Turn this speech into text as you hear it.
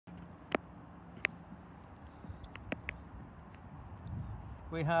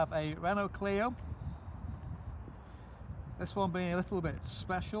we have a Renault Clio. This one being a little bit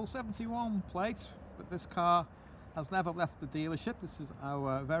special, 71 plate, but this car has never left the dealership. This is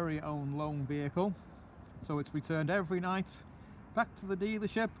our very own loan vehicle. So it's returned every night back to the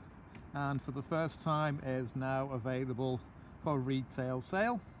dealership, and for the first time is now available for retail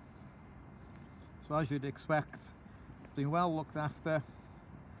sale. So as you'd expect, being well looked after,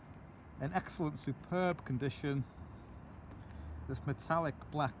 in excellent, superb condition, this metallic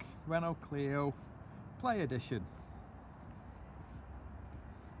black Renault Clio Play Edition.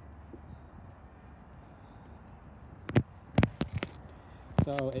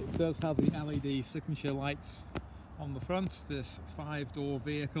 So it does have the LED signature lights on the front. This 5-door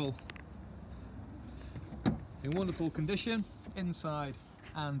vehicle in wonderful condition, inside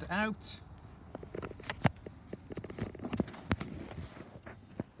and out.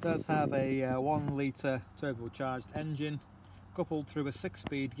 It does have a 1 litre turbocharged engine coupled through a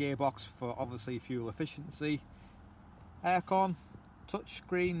 6-speed gearbox for obviously fuel efficiency. Aircon,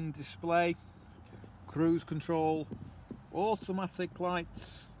 touchscreen display, cruise control, automatic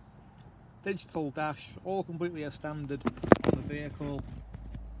lights, digital dash, all completely as standard on the vehicle,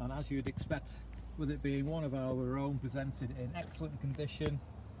 and as you'd expect with it being one of our own, presented in excellent condition.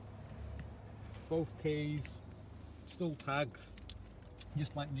 Both keys, still tags,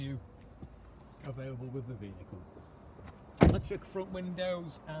 just like new, available with the vehicle. Electric front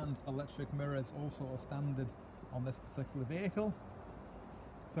windows and electric mirrors also are standard on this particular vehicle.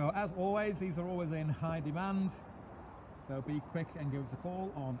 So as always, these are always in high demand. So be quick and give us a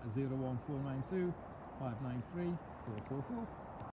call on 01492 593 444.